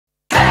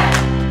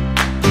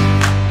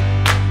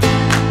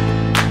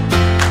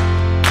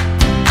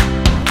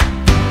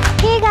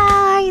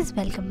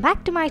welcome back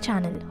to my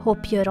channel.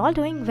 Hope you're all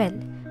doing well.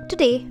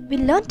 Today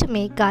we'll learn to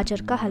make Gajar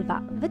ka halwa.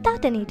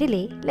 Without any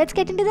delay, let's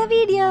get into the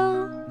video.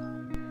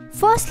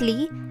 Firstly,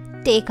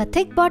 take a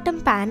thick bottom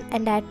pan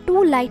and add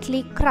 2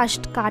 lightly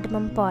crushed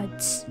cardamom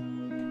pods.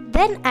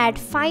 Then add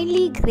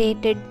finely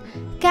grated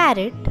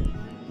carrot.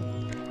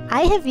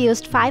 I have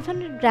used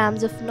 500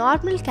 grams of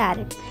normal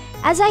carrot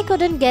as I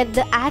couldn't get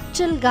the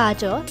actual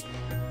gajar,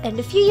 and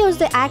if you use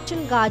the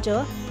actual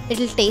gajar,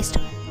 it'll taste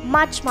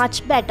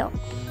much better.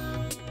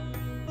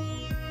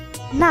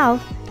 Now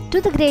to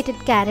the grated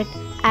carrot,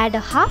 add a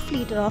half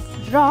liter of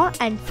raw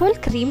and full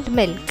creamed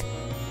milk.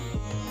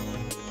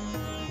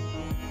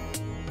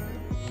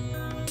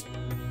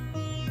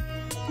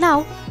 Now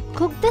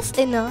cook this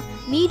in a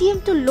medium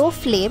to low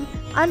flame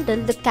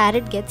until the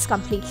carrot gets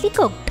completely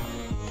cooked.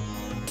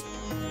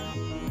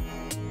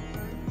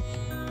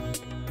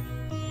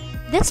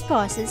 This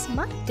process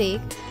might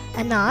take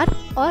an hour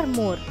or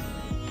more,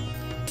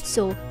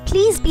 so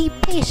please be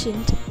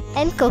patient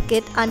and cook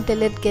it until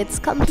it gets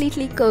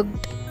completely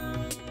cooked.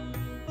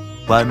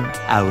 1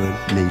 hour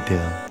later.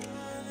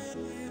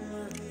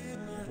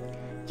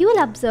 You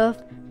will observe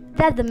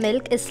that the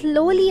milk is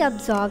slowly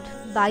absorbed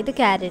by the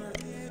carrot.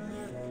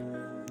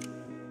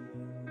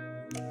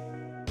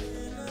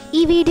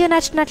 ఈ video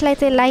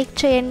నచ్చినట్లయితే like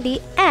చేయండి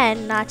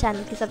and నా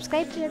ఛానల్కి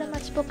subscribe చేయడం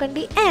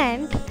మర్చిపోకండి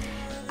and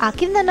ఆ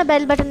కింద ఉన్న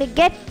బెల్ బటన్ని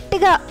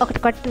గట్టిగా ఒకటి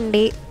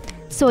కొట్టండి.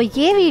 సో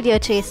ఏ వీడియో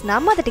చేసినా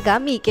మొదటిగా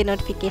మీకే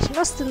నోటిఫికేషన్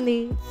వస్తుంది.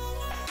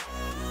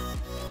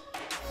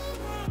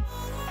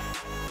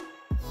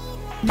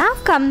 Now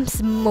comes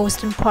the most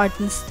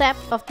important step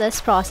of this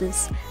process.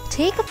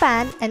 Take a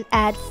pan and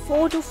add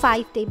 4 to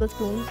 5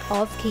 tablespoons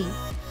of ghee.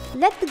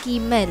 Let the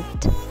ghee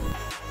melt.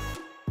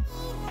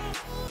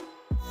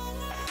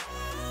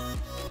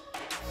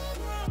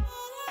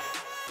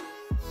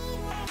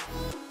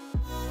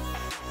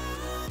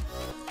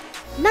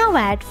 Now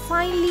add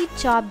finely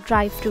chopped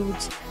dry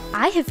fruits.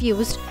 I have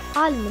used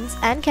almonds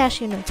and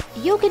cashew nuts.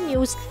 You can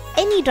use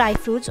any dry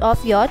fruits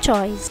of your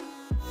choice.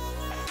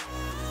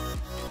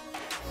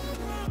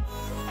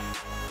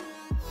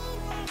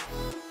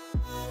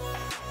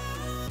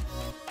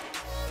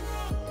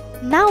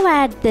 Now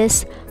add this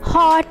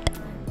hot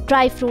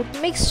dry fruit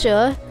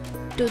mixture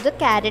to the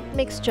carrot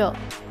mixture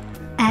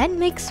and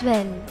mix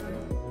well.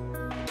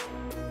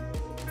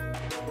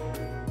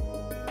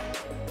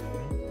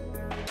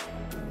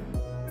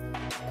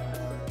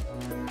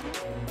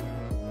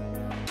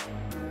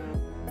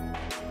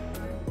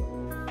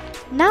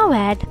 Now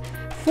add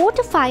 4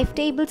 to 5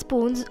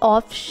 tablespoons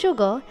of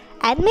sugar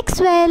and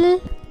mix well.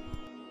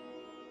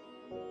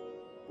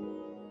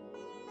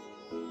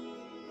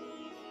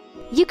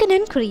 You can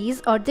increase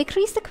or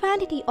decrease the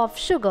quantity of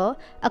sugar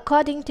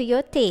according to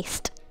your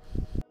taste.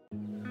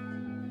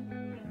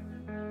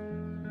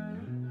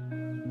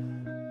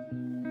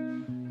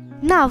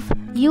 Now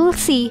you'll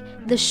see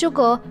the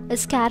sugar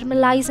is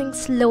caramelizing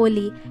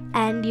slowly,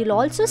 and you'll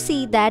also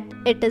see that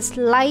it is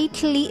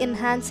slightly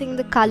enhancing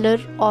the color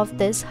of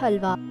this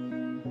halwa.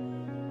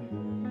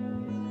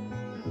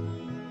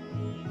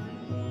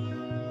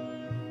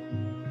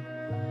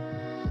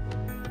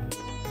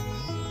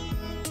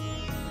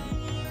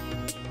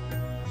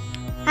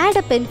 Add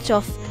a pinch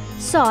of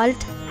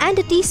salt and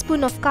a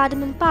teaspoon of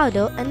cardamom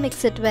powder and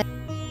mix it well.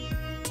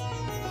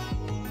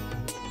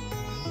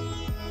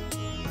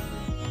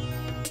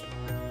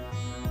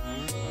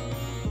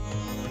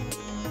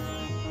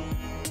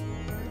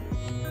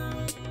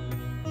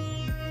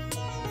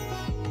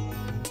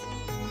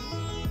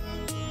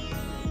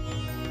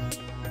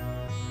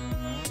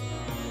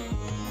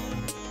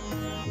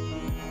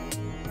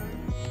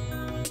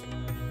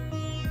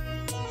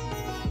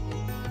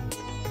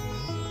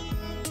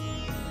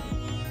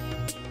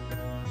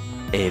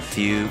 A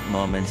few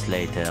moments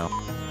later.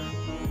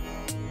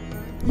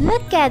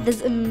 Look at this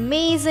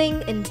amazing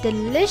and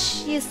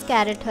delicious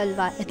carrot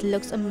halwa. It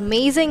looks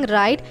amazing,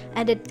 right?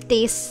 And it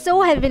tastes so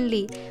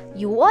heavenly.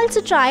 You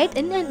also try it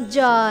and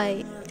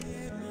enjoy.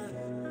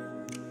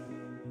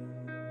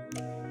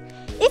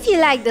 If you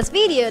like this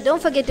video,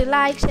 don't forget to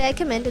like, share,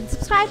 comment and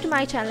subscribe to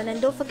my channel, and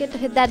don't forget to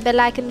hit that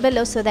bell icon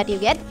below so that you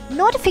get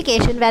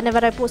notification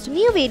whenever I post a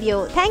new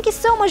video. Thank you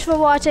so much for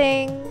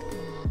watching.